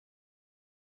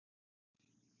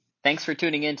Thanks for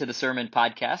tuning in to the Sermon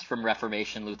Podcast from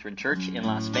Reformation Lutheran Church in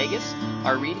Las Vegas.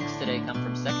 Our readings today come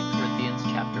from 2 Corinthians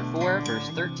chapter 4, verse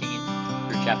 13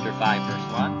 through chapter 5,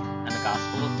 verse 1, and the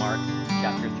Gospel of Mark,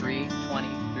 chapter 3, 20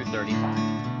 through 35.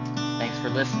 Thanks for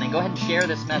listening. Go ahead and share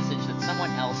this message that someone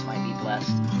else might be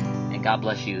blessed, and God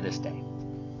bless you this day.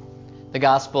 The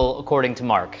Gospel according to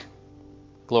Mark.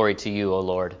 Glory to you, O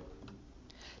Lord.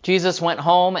 Jesus went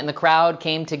home, and the crowd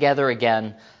came together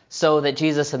again, so that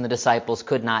Jesus and the disciples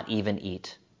could not even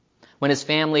eat. When his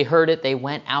family heard it, they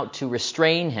went out to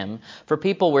restrain him, for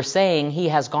people were saying, "He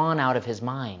has gone out of his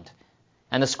mind."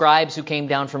 And the scribes who came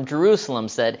down from Jerusalem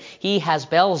said, "He has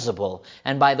Beelzebul,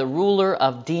 and by the ruler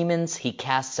of demons he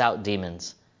casts out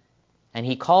demons." And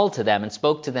he called to them and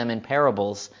spoke to them in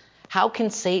parables. "How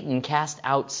can Satan cast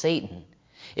out Satan?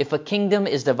 If a kingdom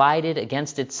is divided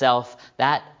against itself,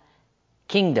 that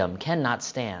kingdom cannot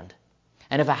stand.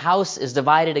 And if a house is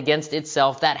divided against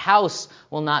itself, that house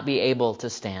will not be able to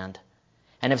stand.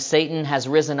 And if Satan has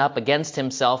risen up against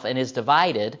himself and is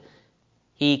divided,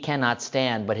 he cannot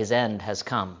stand, but his end has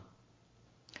come.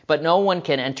 But no one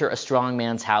can enter a strong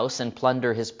man's house and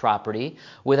plunder his property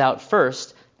without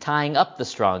first tying up the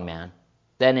strong man.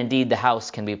 Then indeed the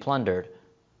house can be plundered.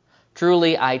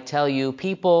 Truly, I tell you,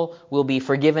 people will be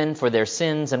forgiven for their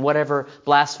sins and whatever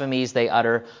blasphemies they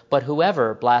utter, but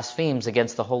whoever blasphemes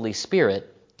against the Holy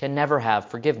Spirit can never have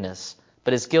forgiveness,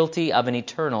 but is guilty of an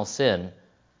eternal sin.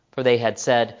 For they had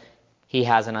said, 'He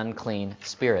has an unclean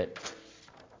spirit.'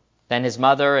 Then his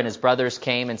mother and his brothers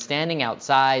came, and standing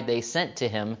outside, they sent to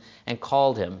him and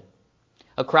called him.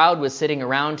 A crowd was sitting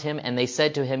around him, and they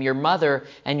said to him, 'Your mother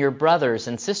and your brothers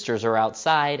and sisters are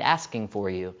outside asking for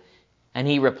you.' And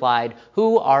he replied,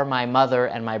 'Who are my mother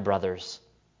and my brothers?'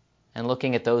 And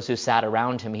looking at those who sat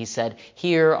around him, he said,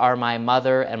 'Here are my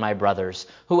mother and my brothers.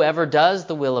 Whoever does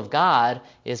the will of God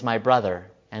is my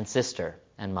brother and sister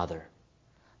and mother.'"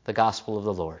 The Gospel of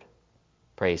the Lord.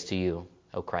 Praise to you,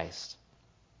 O Christ.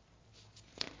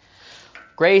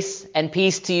 Grace and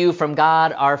peace to you from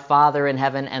God, our Father in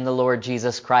heaven, and the Lord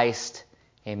Jesus Christ.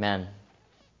 Amen.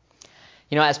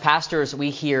 You know, as pastors, we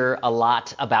hear a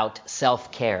lot about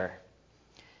self-care.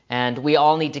 And we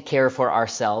all need to care for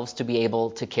ourselves to be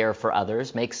able to care for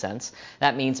others. Makes sense.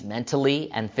 That means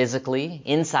mentally and physically,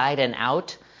 inside and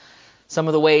out. Some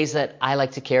of the ways that I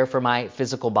like to care for my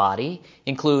physical body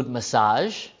include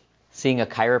massage, seeing a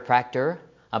chiropractor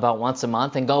about once a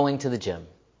month, and going to the gym.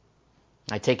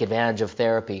 I take advantage of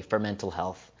therapy for mental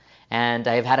health. And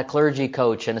I have had a clergy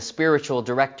coach and a spiritual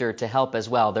director to help as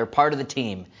well. They're part of the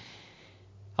team.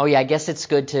 Oh yeah, I guess it's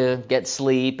good to get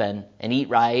sleep and eat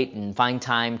right and find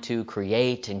time to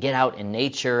create and get out in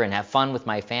nature and have fun with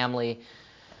my family.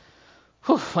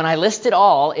 Whew, when I list it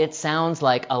all, it sounds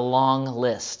like a long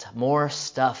list, more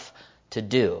stuff to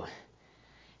do.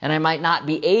 And I might not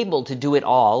be able to do it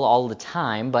all the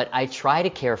time, but I try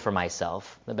to care for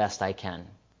myself the best I can.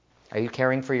 Are you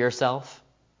caring for yourself?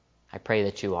 I pray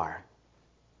that you are,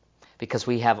 because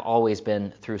we have always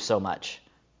been through so much.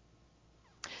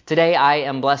 Today I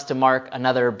am blessed to mark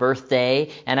another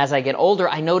birthday, and as I get older,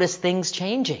 I notice things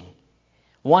changing.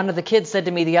 One of the kids said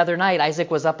to me the other night, Isaac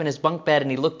was up in his bunk bed,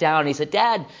 and he looked down and he said,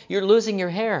 "Dad, you're losing your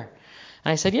hair."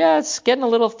 And I said, "Yeah, it's getting a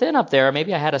little thin up there.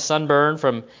 Maybe I had a sunburn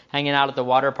from hanging out at the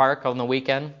water park on the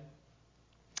weekend."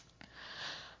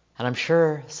 And I'm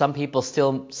sure some people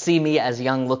still see me as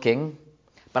young looking,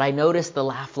 but I notice the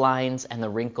laugh lines and the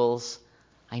wrinkles.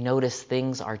 I notice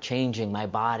things are changing. My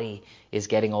body is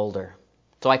getting older.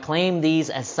 So I claim these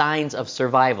as signs of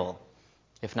survival,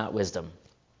 if not wisdom.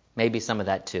 Maybe some of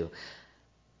that too.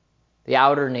 The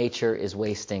outer nature is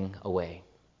wasting away.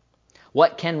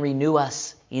 What can renew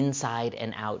us inside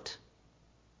and out?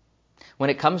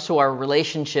 When it comes to our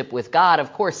relationship with God,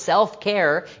 of course,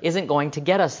 self-care isn't going to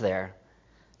get us there.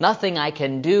 Nothing I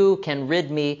can do can rid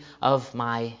me of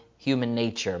my human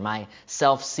nature, my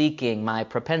self-seeking, my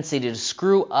propensity to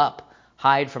screw up,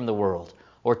 hide from the world,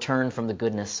 or turn from the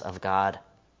goodness of God.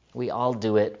 We all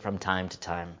do it from time to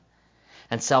time.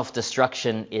 And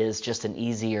self-destruction is just an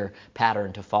easier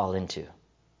pattern to fall into.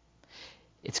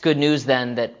 It's good news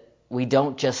then that we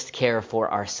don't just care for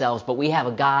ourselves, but we have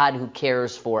a God who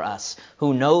cares for us,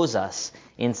 who knows us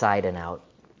inside and out,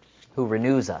 who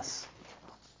renews us,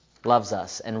 loves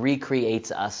us, and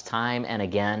recreates us time and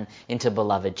again into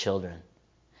beloved children.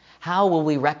 How will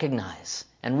we recognize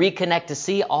and reconnect to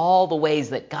see all the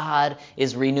ways that God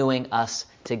is renewing us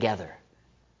together?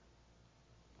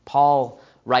 Paul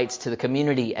writes to the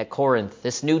community at Corinth,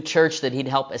 this new church that he'd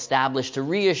help establish, to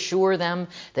reassure them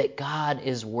that God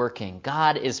is working.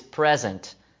 God is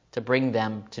present to bring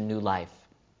them to new life.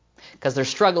 because they're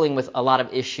struggling with a lot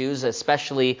of issues,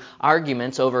 especially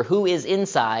arguments over who is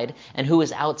inside and who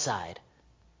is outside,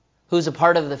 who's a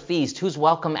part of the feast, who's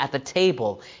welcome at the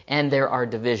table, and there are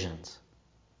divisions.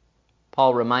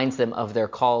 Paul reminds them of their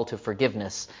call to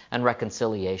forgiveness and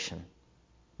reconciliation,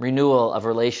 renewal of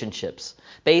relationships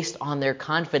based on their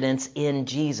confidence in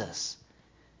Jesus.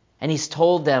 And he's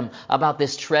told them about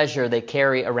this treasure they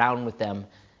carry around with them.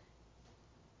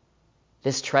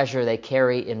 This treasure they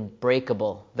carry in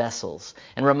breakable vessels,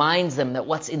 and reminds them that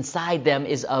what's inside them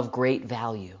is of great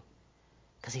value,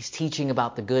 because he's teaching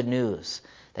about the good news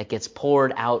that gets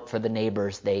poured out for the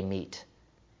neighbors they meet,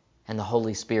 and the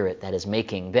Holy Spirit that is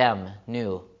making them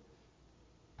new.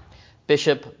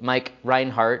 Bishop Mike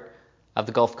Reinhardt of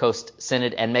the Gulf Coast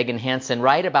Synod and Megan Hansen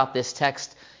write about this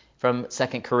text from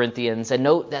 2 Corinthians and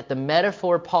note that the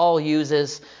metaphor Paul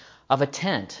uses of a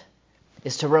tent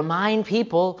is to remind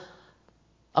people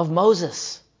of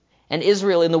Moses and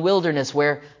Israel in the wilderness,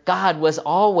 where God was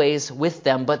always with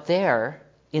them, but there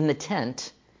in the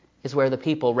tent is where the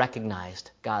people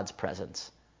recognized God's presence.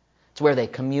 It's where they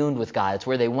communed with God. It's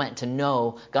where they went to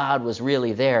know God was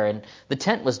really there. And the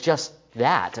tent was just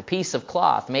that, a piece of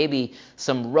cloth, maybe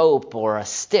some rope or a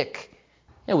stick.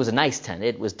 It was a nice tent.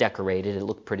 It was decorated. It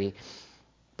looked pretty.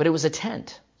 But it was a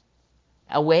tent,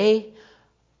 a way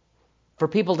for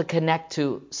people to connect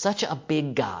to such a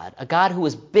big God, a God who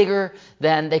was bigger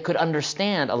than they could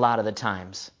understand a lot of the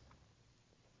times.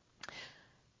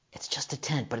 It's just a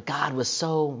tent, but God was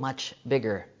so much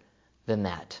bigger than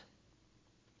that.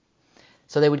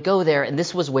 So they would go there, and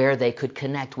this was where they could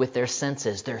connect with their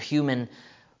senses, their human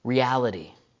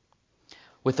reality,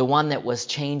 with the one that was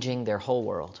changing their whole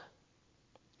world.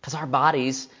 Because our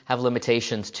bodies have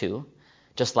limitations too,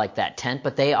 just like that tent,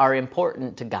 but they are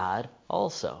important to God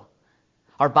also.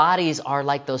 Our bodies are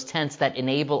like those tents that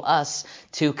enable us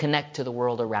to connect to the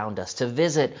world around us, to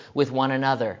visit with one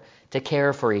another, to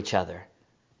care for each other,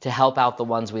 to help out the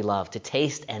ones we love, to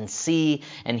taste and see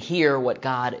and hear what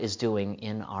God is doing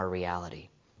in our reality.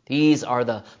 These are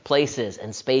the places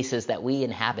and spaces that we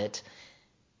inhabit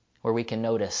where we can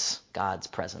notice God's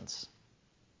presence.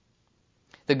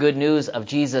 The good news of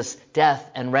Jesus' death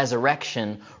and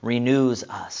resurrection renews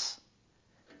us.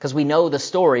 Because we know the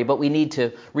story, but we need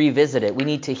to revisit it. We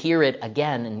need to hear it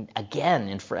again and again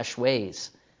in fresh ways.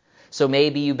 So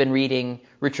maybe you've been reading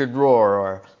Richard Rohr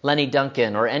or Lenny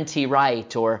Duncan or N.T.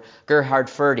 Wright or Gerhard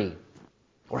Forde,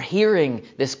 or hearing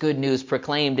this good news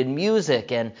proclaimed in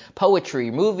music and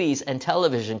poetry, movies and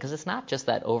television, because it's not just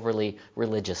that overly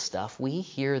religious stuff. We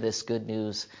hear this good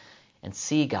news and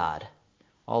see God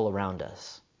all around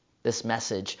us. This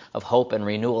message of hope and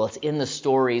renewal, it's in the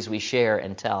stories we share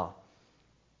and tell.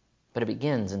 But it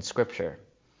begins in Scripture,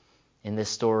 in this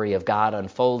story of God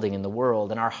unfolding in the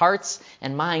world. And our hearts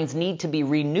and minds need to be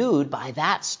renewed by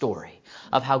that story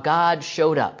of how God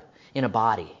showed up in a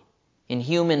body, in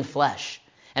human flesh,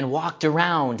 and walked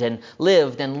around and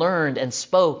lived and learned and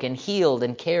spoke and healed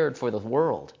and cared for the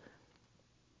world.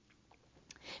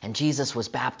 And Jesus was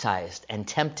baptized and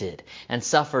tempted and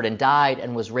suffered and died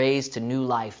and was raised to new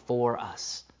life for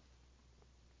us.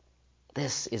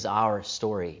 This is our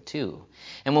story too.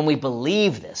 And when we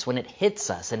believe this, when it hits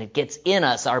us and it gets in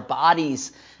us, our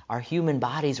bodies, our human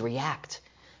bodies react.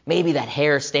 Maybe that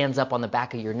hair stands up on the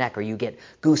back of your neck, or you get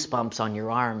goosebumps on your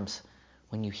arms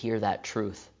when you hear that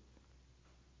truth.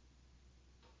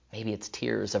 Maybe it's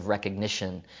tears of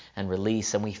recognition and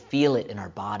release, and we feel it in our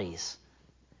bodies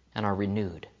and are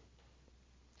renewed.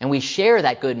 And we share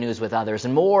that good news with others,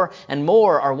 and more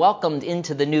are welcomed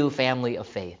into the new family of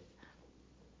faith.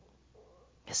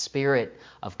 The Spirit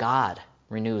of God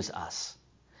renews us.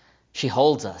 She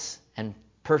holds us and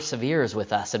perseveres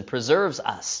with us and preserves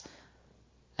us.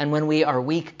 And when we are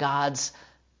weak, God's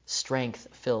strength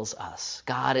fills us.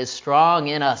 God is strong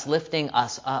in us, lifting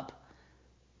us up,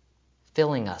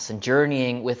 filling us and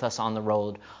journeying with us on the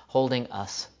road, holding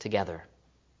us together.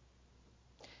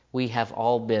 We have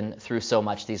all been through so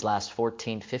much these last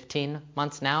 14, 15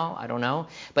 months now, I don't know.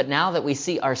 But now that we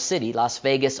see our city, Las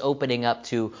Vegas, opening up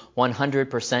to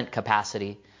 100%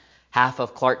 capacity, half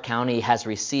of Clark County has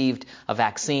received a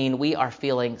vaccine, we are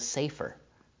feeling safer.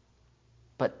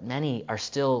 But many are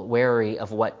still wary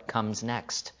of what comes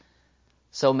next.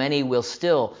 So many will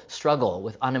still struggle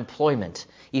with unemployment,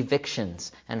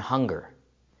 evictions, and hunger.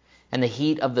 And the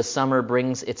heat of the summer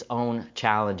brings its own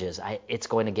challenges. It's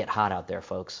going to get hot out there,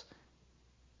 folks.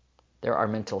 There are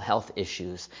mental health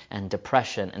issues and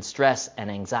depression and stress and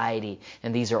anxiety,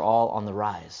 and these are all on the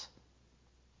rise.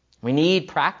 We need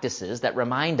practices that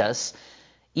remind us,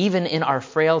 even in our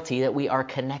frailty, that we are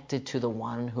connected to the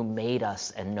one who made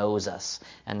us and knows us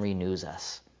and renews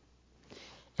us.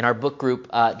 In our book group,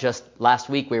 just last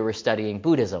week, we were studying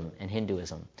Buddhism and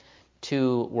Hinduism,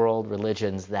 two world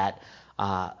religions that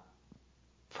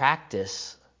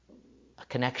practice a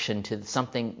connection to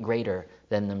something greater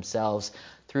than themselves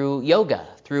through yoga,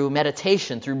 through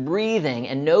meditation, through breathing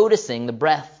and noticing the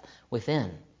breath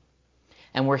within.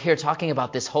 And we're here talking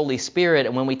about this Holy Spirit,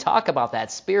 and when we talk about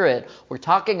that Spirit, we're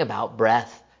talking about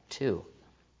breath too.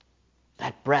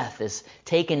 That breath is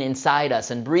taken inside us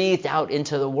and breathed out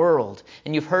into the world.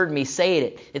 And you've heard me say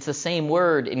it. It's the same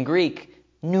word in Greek,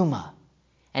 pneuma,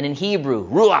 and in Hebrew,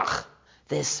 ruach,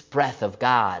 this breath of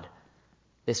God,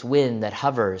 this wind that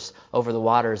hovers over the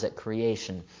waters at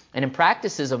creation. And in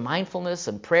practices of mindfulness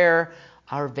and prayer,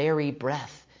 our very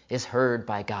breath is heard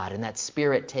by God, and that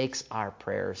Spirit takes our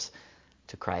prayers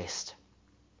to Christ.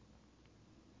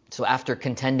 So after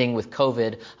contending with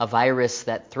COVID, a virus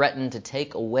that threatened to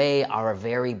take away our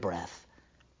very breath,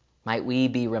 might we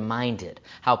be reminded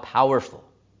how powerful,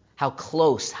 how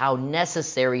close, how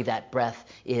necessary that breath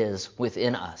is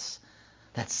within us.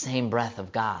 That same breath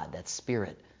of God, that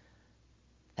Spirit,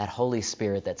 that Holy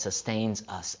Spirit that sustains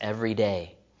us every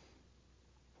day.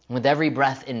 With every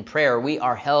breath in prayer, we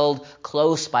are held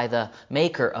close by the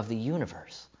Maker of the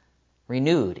universe,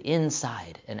 renewed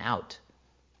inside and out.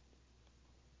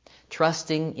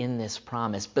 Trusting in this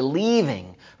promise,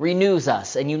 believing, renews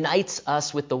us and unites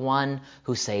us with the one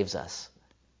who saves us.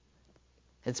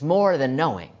 It's more than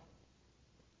knowing,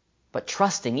 but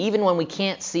trusting, even when we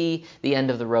can't see the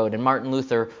end of the road. And Martin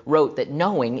Luther wrote that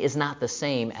knowing is not the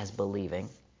same as believing,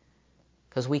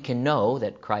 because we can know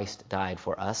that Christ died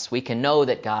for us. We can know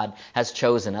that God has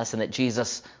chosen us and that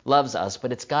Jesus loves us,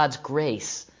 but it's God's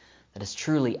grace that is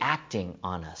truly acting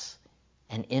on us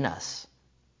and in us.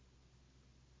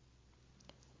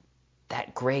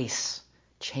 That grace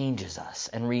changes us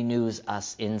and renews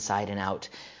us inside and out.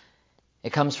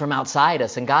 It comes from outside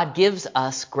us, and God gives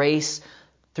us grace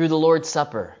through the Lord's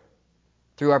Supper,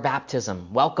 through our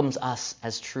baptism, welcomes us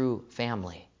as true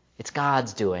family. It's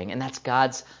God's doing, and that's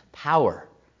God's power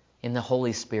in the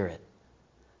Holy Spirit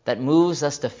that moves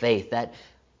us to faith, that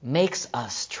makes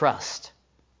us trust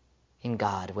in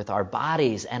God with our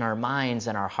bodies and our minds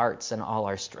and our hearts and all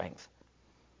our strength.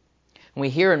 We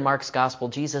hear in Mark's Gospel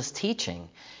Jesus teaching,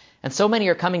 and so many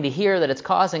are coming to hear that it's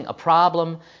causing a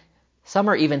problem. Some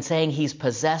are even saying he's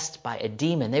possessed by a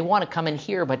demon. They want to come and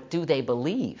hear, but do they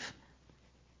believe?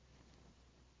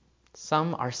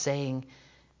 Some are saying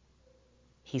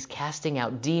he's casting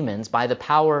out demons by the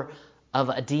power of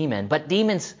a demon. But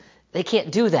demons, they can't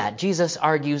do that. Jesus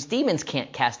argues demons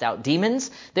can't cast out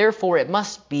demons. Therefore, it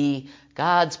must be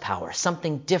God's power,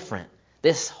 something different.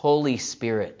 This Holy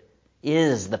Spirit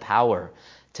is the power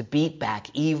to beat back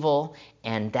evil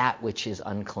and that which is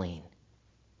unclean.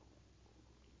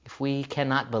 If we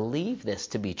cannot believe this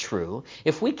to be true,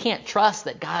 if we can't trust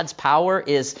that God's power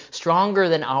is stronger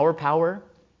than our power,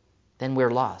 then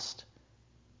we're lost.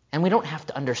 And we don't have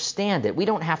to understand it. We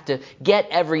don't have to get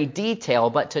every detail,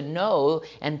 but to know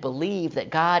and believe that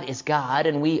God is God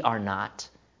and we are not.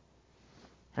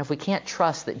 And if we can't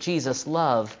trust that Jesus'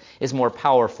 love is more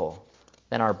powerful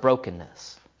than our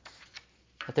brokenness,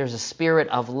 that there's a spirit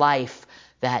of life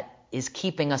that is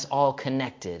keeping us all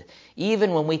connected,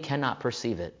 even when we cannot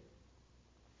perceive it,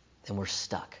 then we're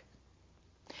stuck.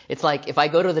 It's like if I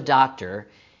go to the doctor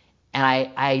and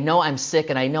I know I'm sick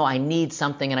and I know I need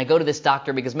something and I go to this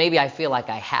doctor because maybe I feel like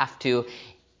I have to,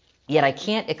 yet I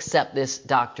can't accept this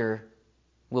doctor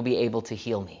will be able to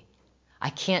heal me. I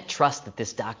can't trust that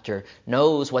this doctor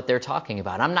knows what they're talking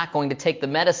about. I'm not going to take the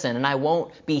medicine and I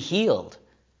won't be healed.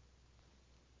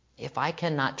 If I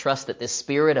cannot trust that this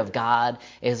Spirit of God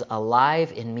is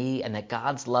alive in me and that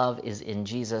God's love is in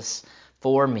Jesus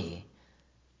for me,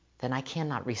 then I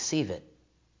cannot receive it.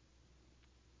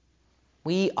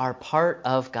 We are part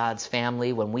of God's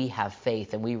family when we have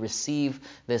faith and we receive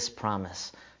this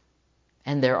promise.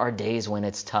 And there are days when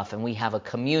it's tough, and we have a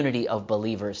community of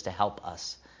believers to help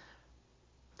us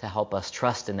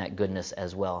trust in that goodness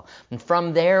as well. And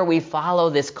from there, we follow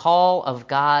this call of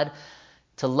God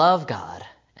to love God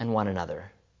and one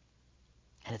another.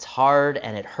 And it's hard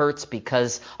and it hurts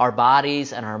because our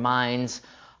bodies and our minds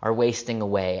are wasting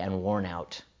away and worn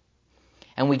out.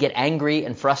 And we get angry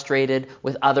and frustrated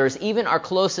with others, even our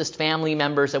closest family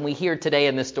members, and we hear today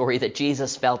in this story that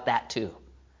Jesus felt that too.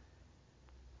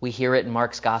 We hear it in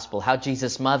Mark's Gospel, how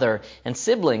Jesus' mother and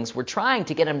siblings were trying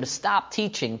to get him to stop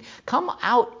teaching. Come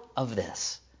out of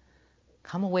this.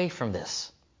 Come away from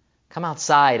this. Come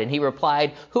outside. And he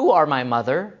replied, "Who are my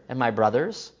mother and my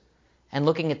brothers?" And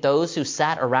looking at those who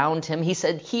sat around him, he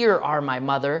said, "Here are my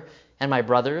mother and my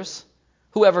brothers.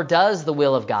 Whoever does the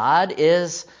will of God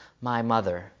is my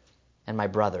mother and my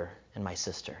brother and my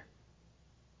sister?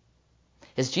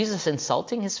 Is Jesus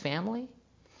insulting his family?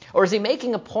 Or is he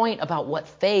making a point about what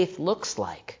faith looks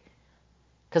like?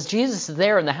 Because Jesus is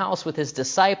there in the house with his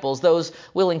disciples, those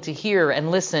willing to hear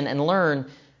and listen and learn.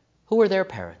 Who were their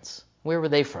parents? Where were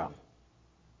they from?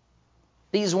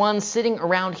 These ones sitting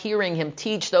around hearing him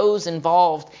teach, those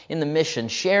involved in the mission,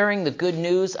 sharing the good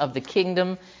news of the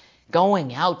kingdom,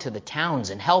 going out to the towns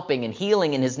and helping and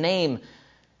healing in his name,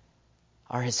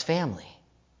 are his family.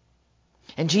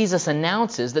 And Jesus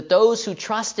announces that those who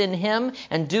trust in him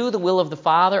and do the will of the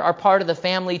Father are part of the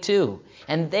family too.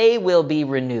 And they will be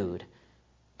renewed.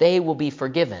 They will be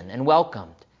forgiven and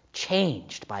welcomed,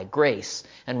 changed by grace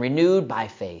and renewed by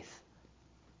faith.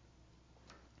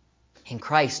 In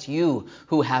Christ, you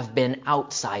who have been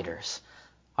outsiders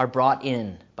are brought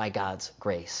in by God's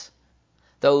grace.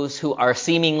 Those who are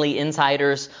seemingly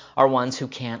insiders are ones who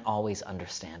can't always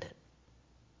understand it.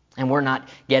 And we're not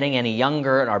getting any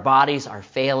younger, and our bodies are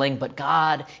failing, but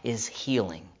God is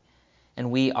healing,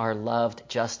 and we are loved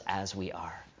just as we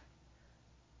are.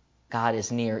 God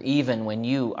is near even when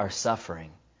you are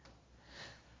suffering.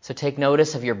 So take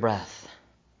notice of your breath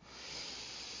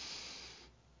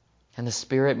and the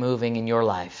Spirit moving in your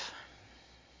life.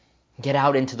 Get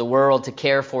out into the world to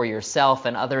care for yourself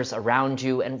and others around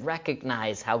you, and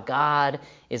recognize how God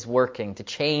is working to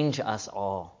change us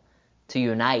all, to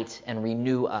unite and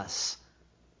renew us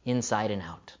inside and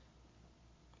out.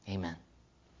 Amen.